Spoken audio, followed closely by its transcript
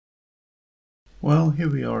Well, here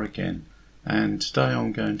we are again, and today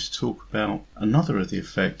I'm going to talk about another of the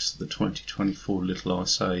effects of the 2024 Little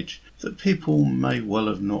Ice Age that people may well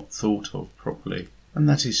have not thought of properly, and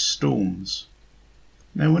that is storms.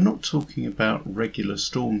 Now, we're not talking about regular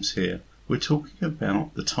storms here, we're talking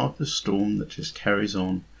about the type of storm that just carries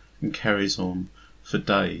on and carries on for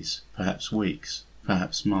days, perhaps weeks,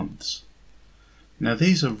 perhaps months. Now,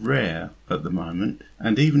 these are rare at the moment,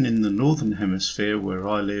 and even in the northern hemisphere where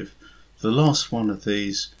I live, the last one of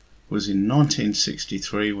these was in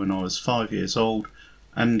 1963 when I was 5 years old,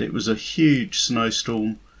 and it was a huge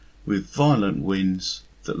snowstorm with violent winds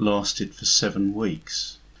that lasted for 7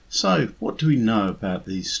 weeks. So, what do we know about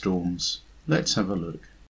these storms? Let's have a look.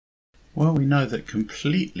 Well, we know that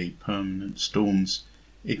completely permanent storms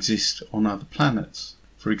exist on other planets.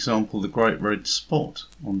 For example, the Great Red Spot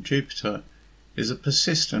on Jupiter is a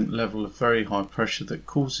persistent level of very high pressure that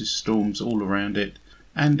causes storms all around it,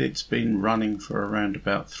 and it's been running for around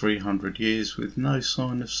about 300 years with no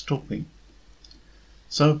sign of stopping.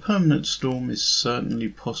 So a permanent storm is certainly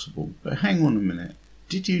possible. But hang on a minute,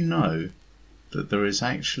 did you know that there is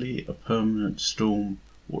actually a permanent storm,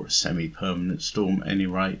 or a semi-permanent storm at any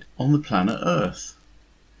rate, on the planet Earth?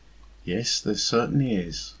 Yes, there certainly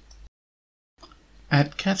is.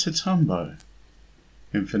 At Catatumbo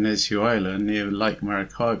in Venezuela near Lake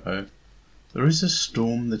Maracaibo, there is a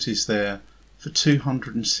storm that is there for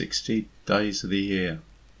 260 days of the year,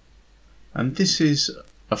 and this is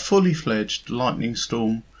a fully fledged lightning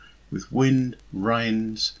storm with wind,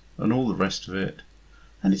 rains and all the rest of it,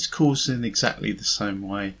 and it's caused in exactly the same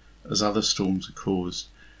way as other storms are caused.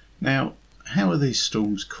 Now, how are these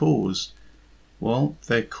storms caused? Well,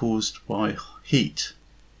 they're caused by heat,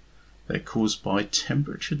 they're caused by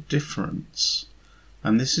temperature difference,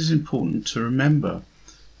 and this is important to remember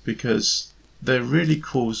because they're really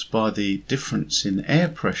caused by the difference in air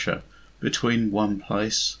pressure between one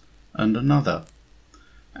place and another.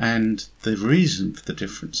 And the reason for the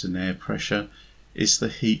difference in air pressure is the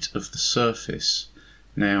heat of the surface.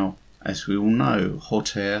 Now, as we all know,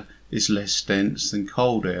 hot air is less dense than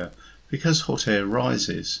cold air because hot air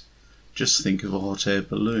rises. Just think of a hot air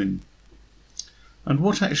balloon. And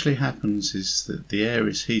what actually happens is that the air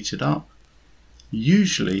is heated up,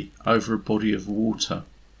 usually over a body of water.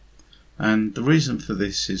 And the reason for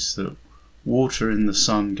this is that water in the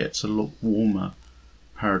sun gets a lot warmer,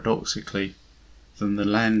 paradoxically, than the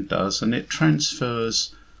land does, and it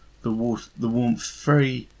transfers the warmth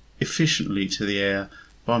very efficiently to the air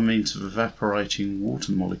by means of evaporating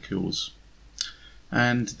water molecules.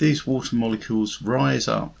 And these water molecules rise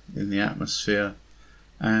up in the atmosphere,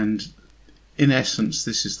 and in essence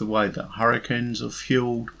this is the way that hurricanes are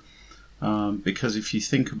fueled, because if you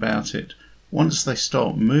think about it, once they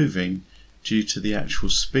start moving due to the actual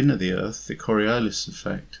spin of the earth, the Coriolis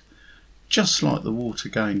effect, just like the water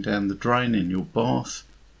going down the drain in your bath,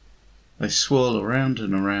 they swirl around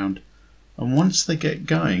and around, and once they get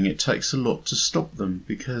going it takes a lot to stop them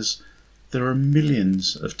because there are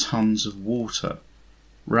millions of tons of water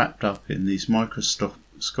wrapped up in these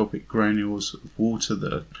microscopic granules of water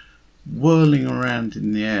that are whirling around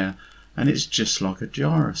in the air, and it's just like a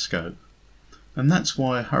gyroscope. And that's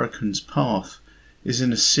why a hurricane's path is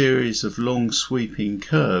in a series of long sweeping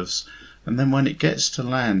curves, and then when it gets to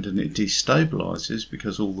land and it destabilizes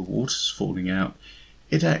because all the water's falling out,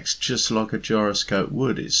 it acts just like a gyroscope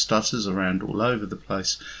would. It stutters around all over the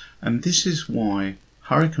place, and this is why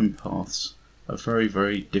hurricane paths are very,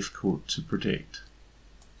 very difficult to predict.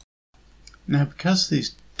 Now, because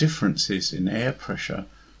these differences in air pressure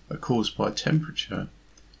are caused by temperature,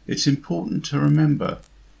 it's important to remember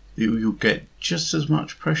that you'll get just as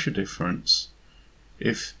much pressure difference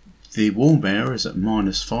if the warm air is at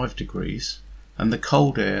 -5 degrees and the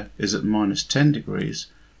cold air is at -10 degrees,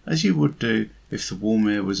 as you would do if the warm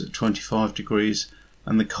air was at 25 degrees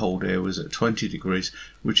and the cold air was at 20 degrees,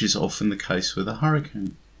 which is often the case with a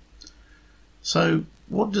hurricane. So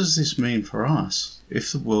what does this mean for us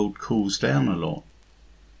if the world cools down a lot?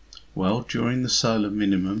 Well, during the solar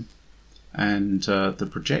minimum and the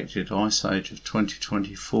projected ice age of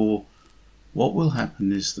 2024, what will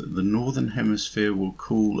happen is that the northern hemisphere will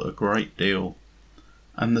cool a great deal,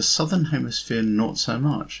 and the southern hemisphere not so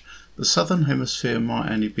much. The southern hemisphere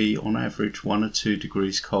might only be on average 1 or 2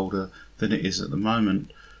 degrees colder than it is at the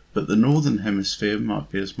moment, but the northern hemisphere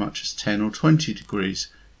might be as much as 10 or 20 degrees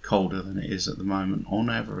colder than it is at the moment on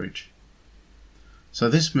average. So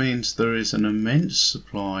this means there is an immense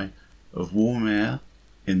supply of warm air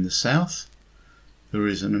in the south, there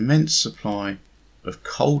is an immense supply of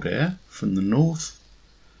cold air from the north.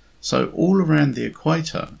 So all around the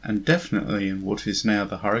equator, and definitely in what is now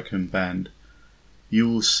the hurricane band, you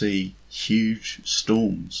will see huge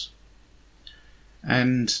storms.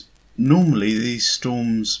 And normally these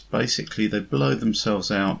storms, basically they blow themselves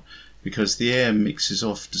out because the air mixes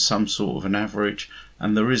off to some sort of an average,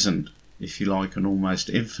 and there isn't, if you like, an almost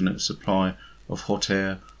infinite supply of hot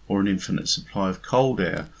air or an infinite supply of cold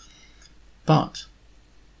air. But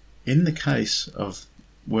in the case of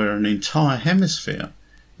where an entire hemisphere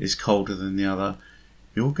is colder than the other,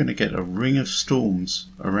 you're going to get a ring of storms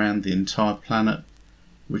around the entire planet,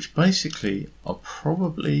 which basically are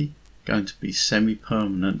probably going to be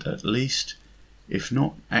semi-permanent at least, if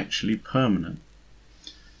not actually permanent.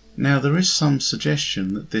 Now there is some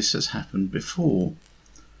suggestion that this has happened before.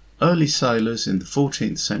 Early sailors in the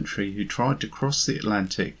 14th century who tried to cross the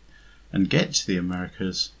Atlantic and get to the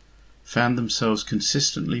Americas found themselves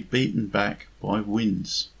consistently beaten back by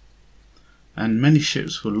winds. And many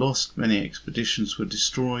ships were lost, many expeditions were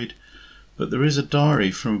destroyed, but there is a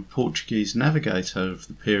diary from a Portuguese navigator of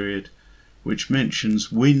the period which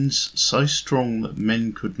mentions winds so strong that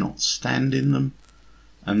men could not stand in them,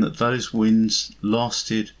 and that those winds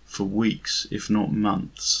lasted for weeks, if not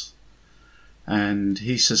months. And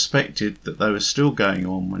he suspected that they were still going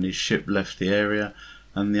on when his ship left the area,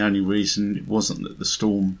 and the only reason it wasn't that the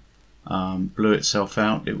storm blew itself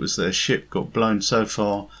out, it was their ship got blown so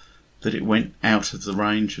far that it went out of the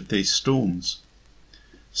range of these storms.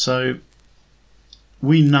 So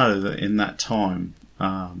we know that in that time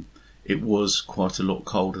it was quite a lot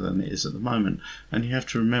colder than it is at the moment, and you have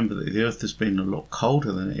to remember that the Earth has been a lot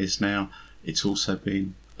colder than it is now. It's also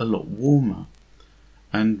been a lot warmer,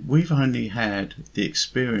 and we've only had the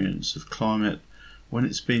experience of climate when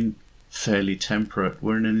it's been fairly temperate.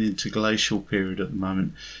 We're in an interglacial period at the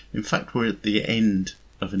moment. In fact, we're at the end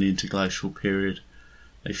of an interglacial period.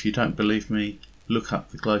 If you don't believe me, look up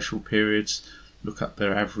the glacial periods, look up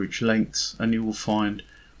their average lengths, and you will find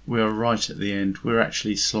we are right at the end. We're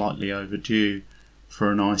actually slightly overdue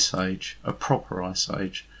for an ice age, a proper ice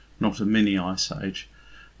age, not a mini ice age.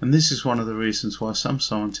 And this is one of the reasons why some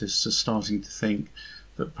scientists are starting to think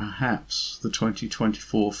that perhaps the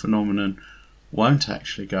 2024 phenomenon won't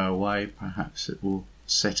actually go away. Perhaps it will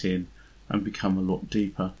set in and become a lot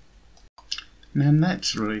deeper. Now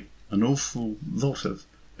naturally, an awful lot of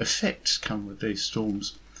effects come with these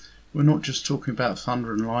storms. We're not just talking about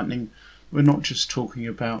thunder and lightning, we're not just talking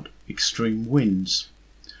about extreme winds.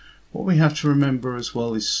 What we have to remember as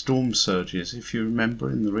well is storm surges. If you remember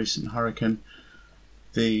in the recent hurricane,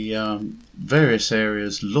 the various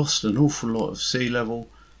areas lost an awful lot of sea level.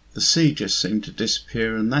 The sea just seemed to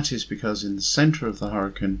disappear, and that is because in the centre of the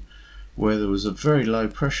hurricane, where there was a very low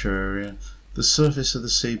pressure area, the surface of the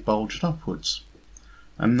sea bulged upwards,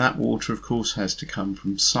 and that water of course has to come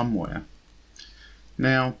from somewhere.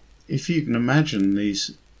 Now if you can imagine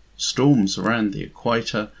these storms around the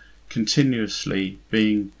equator continuously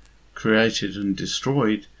being created and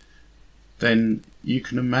destroyed, then you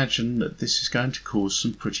can imagine that this is going to cause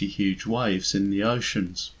some pretty huge waves in the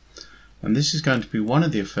oceans. And this is going to be one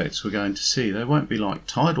of the effects we're going to see. They won't be like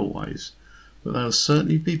tidal waves, but they'll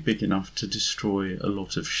certainly be big enough to destroy a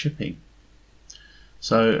lot of shipping.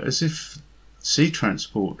 So as if sea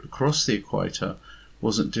transport across the equator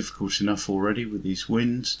wasn't difficult enough already with these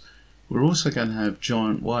winds, we're also going to have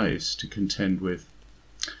giant waves to contend with.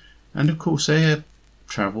 And of course air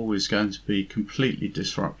travel is going to be completely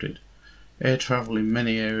disrupted. Air travel in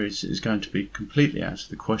many areas is going to be completely out of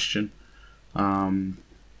the question.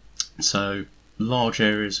 So large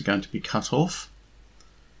areas are going to be cut off,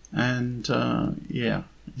 and yeah,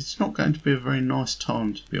 it's not going to be a very nice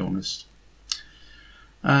time, to be honest.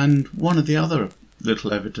 And one of the other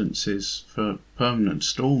little evidences for permanent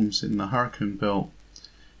storms in the hurricane belt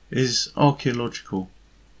is archaeological.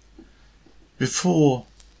 Before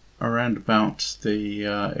around about the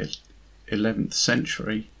 11th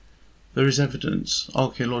century, there is evidence,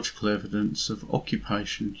 archaeological evidence of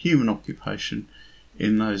occupation, human occupation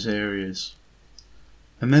in those areas.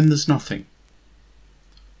 And then there's nothing.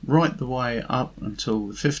 Right the way up until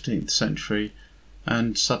the 15th century,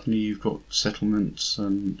 and suddenly you've got settlements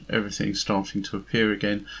and everything starting to appear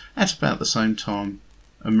again. At about the same time,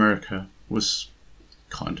 America was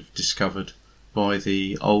kind of discovered by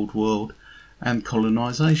the old world and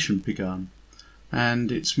colonization begun.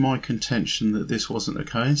 And it's my contention that this wasn't a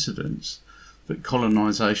coincidence, that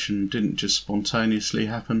colonization didn't just spontaneously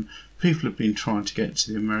happen. People have been trying to get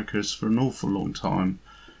to the Americas for an awful long time,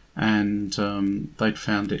 and they'd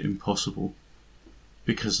found it impossible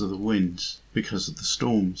because of the winds, because of the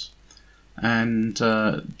storms. And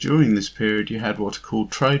during this period you had what are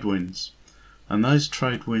called trade winds, and those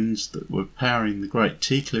trade winds that were powering the great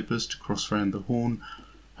tea clippers to cross round the Horn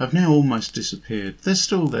have now almost disappeared. They're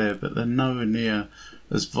still there, but they're nowhere near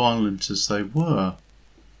as violent as they were.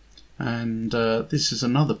 And this is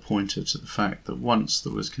another pointer to the fact that once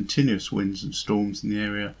there was continuous winds and storms in the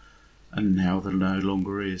area, and now there no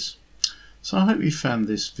longer is. So I hope you found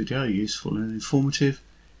this video useful and informative.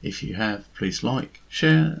 If you have, please like,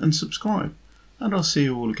 share and subscribe, and I'll see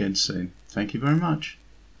you all again soon. Thank you very much.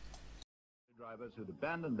 Drivers who'd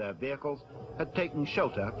abandoned their vehicles had taken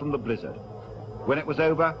shelter from the blizzard. When it was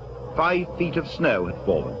over, 5 feet of snow had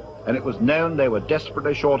fallen, and it was known they were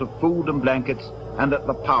desperately short of food and blankets and that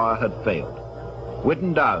the power had failed.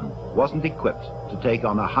 Whitton Down wasn't equipped to take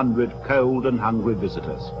on 100 cold and hungry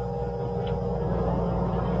visitors.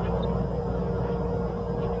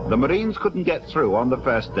 The Marines couldn't get through on the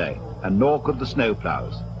first day, and nor could the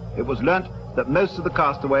snowplows. It was learnt that most of the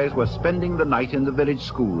castaways were spending the night in the village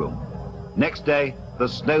schoolroom. Next day, the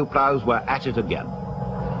snowplows were at it again.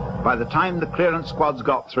 By the time the clearance squads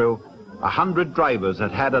got through, 100 drivers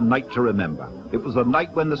had had a night to remember. It was the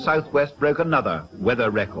night when the southwest broke another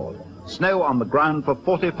weather record. Snow on the ground for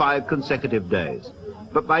 45 consecutive days.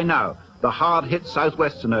 But by now, the hard-hit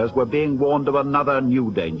southwesterners were being warned of another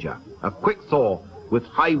new danger, a quick thaw with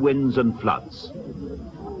high winds and floods.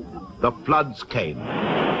 The floods came.